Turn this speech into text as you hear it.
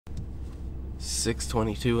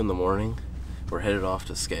6:22 in the morning. We're headed off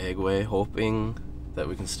to Skagway, hoping that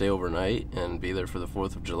we can stay overnight and be there for the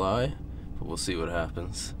 4th of July, but we'll see what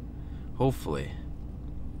happens. Hopefully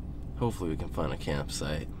we can find a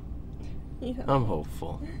campsite. Yeah. I'm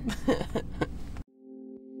hopeful.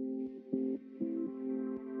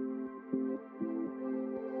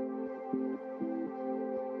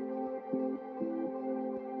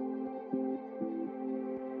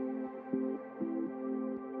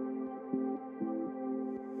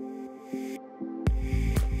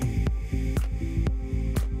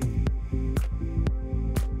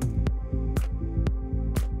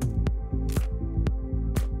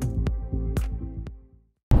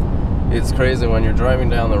 It's crazy when you're driving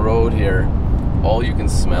down the road here, all you can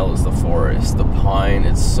smell is the forest, the pine.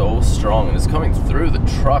 It's so strong and it's coming through the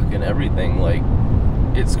truck and everything. Like,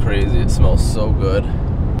 it's crazy. It smells so good.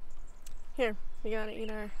 Here, we gotta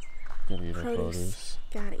eat our produce.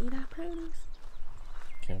 Gotta eat our produce.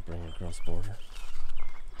 Can't bring it across border.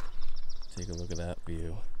 Take a look at that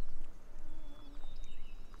view.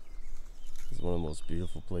 It's one of the most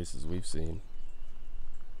beautiful places we've seen.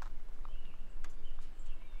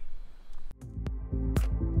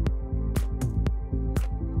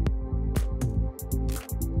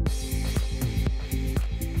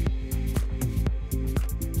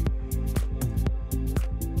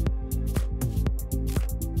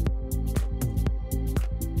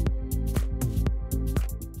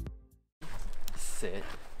 Sit,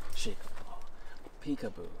 shake,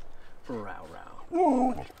 peekaboo, row row.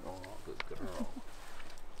 Oh, good girl.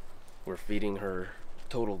 We're feeding her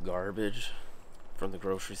total garbage from the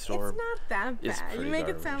grocery store. It's not that bad. You make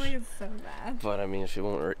it sound like it's so bad. But I mean, she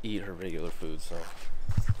won't eat her regular food, so.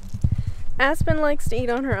 Aspen likes to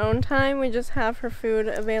eat on her own time. We just have her food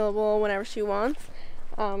available whenever she wants.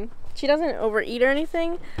 She doesn't overeat or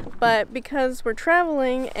anything, but because we're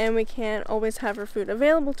traveling and we can't always have her food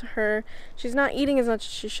available to her, she's not eating as much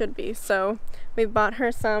as she should be. So we bought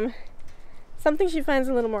her something she finds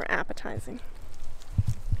a little more appetizing.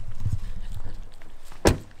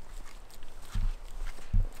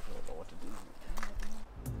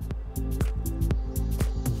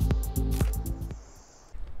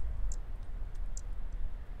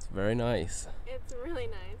 It's very nice. It's really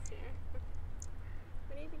nice here.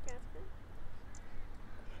 What do you think, Aspen?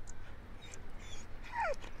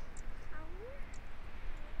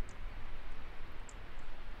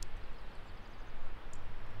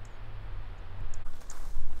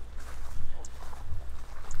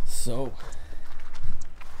 So,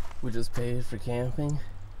 we just paid for camping.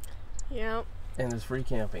 Yep. And there's free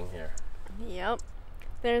camping here. Yep.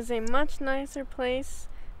 There's a much nicer place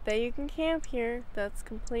that you can camp here that's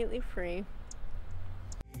completely free.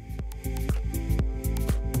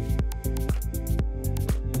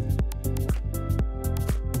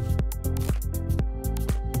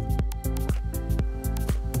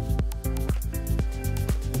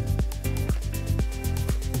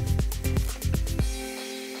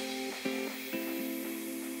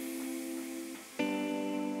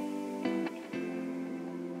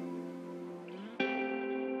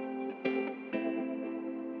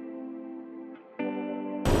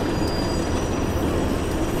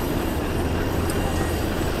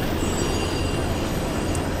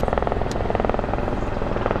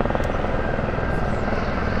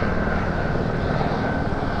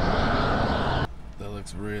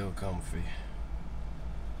 Looks real comfy.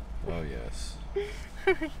 Oh yes.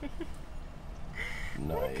 Nice.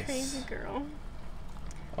 What a crazy girl.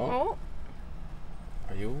 Oh.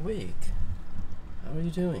 Are you awake? How are you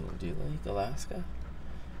doing? Do you like Alaska?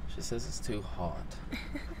 She says it's too hot.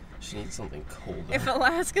 She needs something colder. If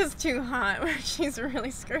Alaska's too hot, she's really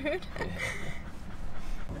screwed.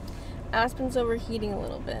 Aspen's overheating a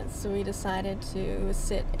little bit, so we decided to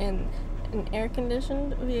sit in an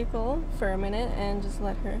air-conditioned vehicle for a minute and just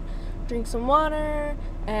let her drink some water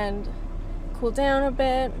and cool down a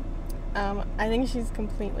bit. I think she's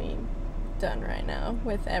completely done right now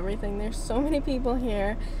with everything. There's so many people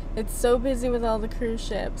here. It's so busy with all the cruise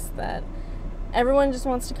ships that everyone just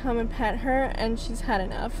wants to come and pet her, and she's had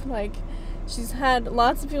enough. Like, she's had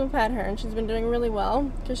lots of people pet her and she's been doing really well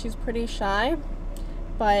because she's pretty shy,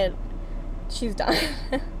 but she's done.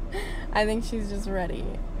 I think she's just ready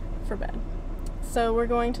for bed. So we're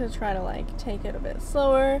going to try to like take it a bit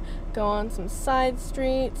slower, go on some side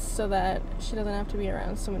streets so that she doesn't have to be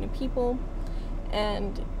around so many people,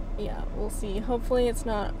 and yeah, we'll see. Hopefully it's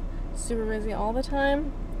not super busy all the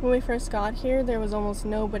time. When we first got here, there was almost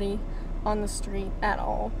nobody on the street at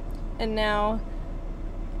all, and now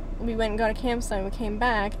we went and got a campsite and we came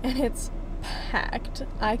back and it's packed.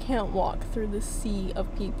 I can't walk through the sea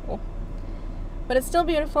of people, but it's still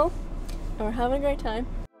beautiful. and we're having a great time.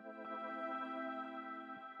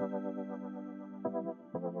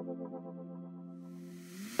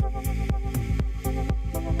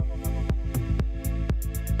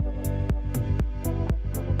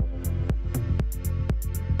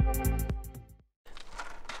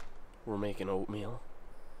 We're making oatmeal.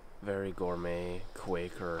 Very gourmet,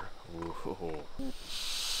 Quaker. Ooh.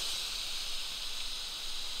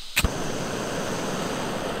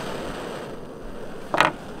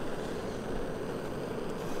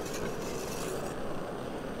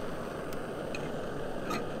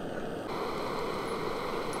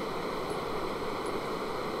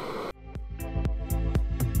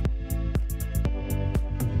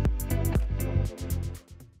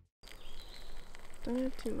 Don't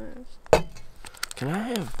have too much. Can I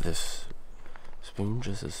have this spoon?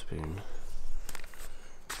 Just a spoon.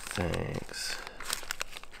 Thanks.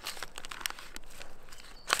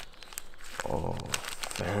 Oh,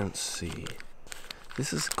 fancy.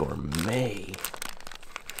 This is gourmet.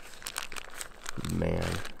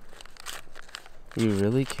 Man. You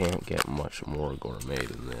really can't get much more gourmet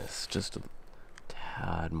than this. Just a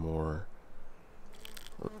tad more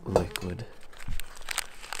liquid.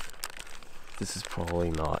 This is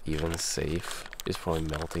probably not even safe. It's probably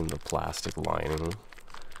melting the plastic lining.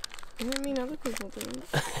 I mean, other people do.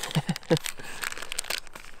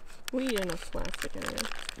 We eat enough plastic anyway.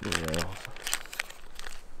 Yeah.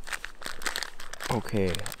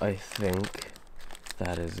 Okay, I think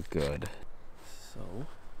that is good. So,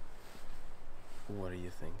 what are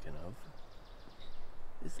you thinking of?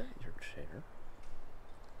 Is that your chair?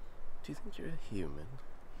 Do you think you're a human?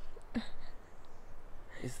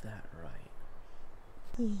 Is that right?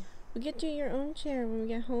 Yeah. We'll get you your own chair when we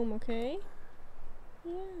get home, okay?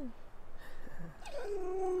 Yeah.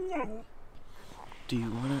 Do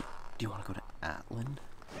you wanna go to Atlin?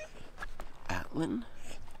 Atlin?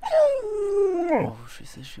 Oh, she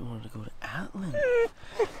says she wanted to go to Atlin.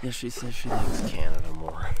 Yeah, she says she likes Canada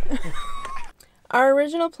more. Our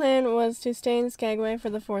original plan was to stay in Skagway for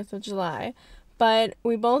the 4th of July, but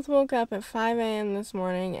we both woke up at 5 a.m. this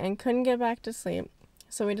morning and couldn't get back to sleep,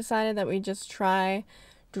 so we decided that we'd just try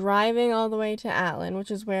driving all the way to Atlin, which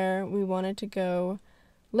is where we wanted to go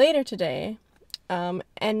later today,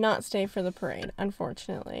 and not stay for the parade,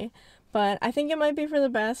 unfortunately. But I think it might be for the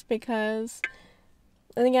best because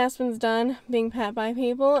I think Aspen's done being pet by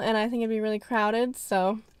people, and I think it'd be really crowded,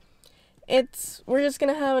 so we're just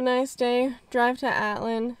gonna have a nice day, drive to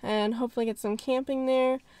Atlin, and hopefully get some camping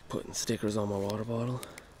there. Putting stickers on my water bottle.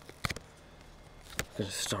 Gonna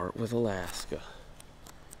start with Alaska.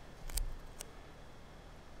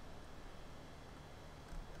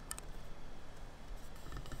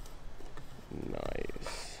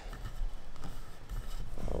 Nice.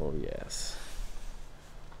 Oh yes.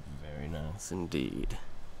 Very nice indeed.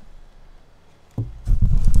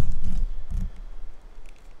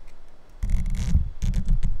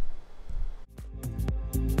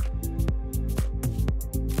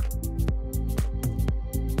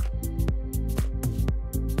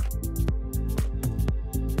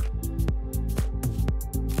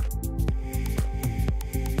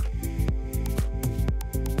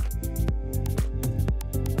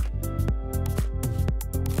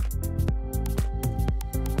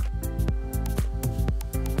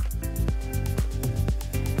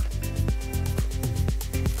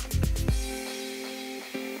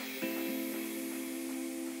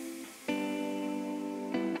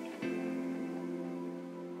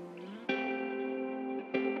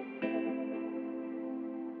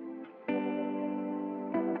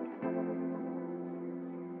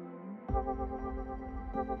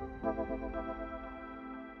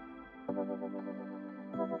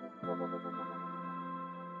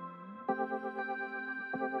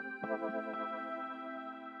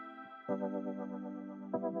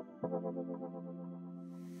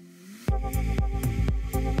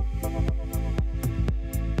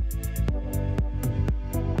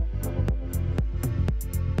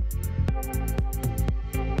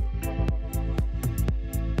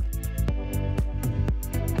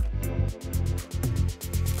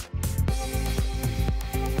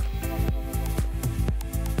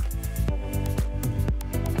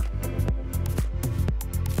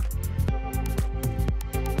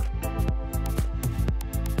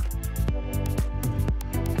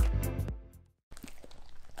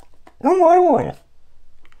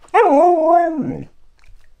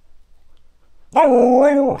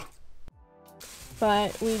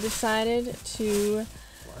 But we decided to...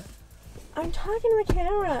 What? I'm talking to the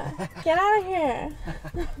camera. Get out of here.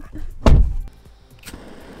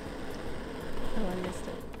 Oh, I missed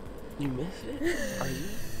it. You missed it? Are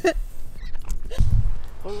you?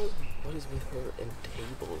 Oh, What is with her and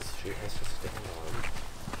tables she has to stand on?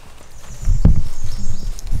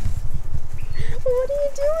 What are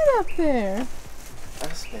you doing up there?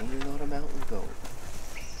 Aspen, you're not a mountain goat.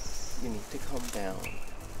 You need to come down.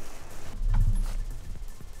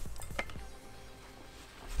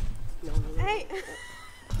 No. Hey!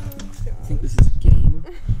 I think this is a game.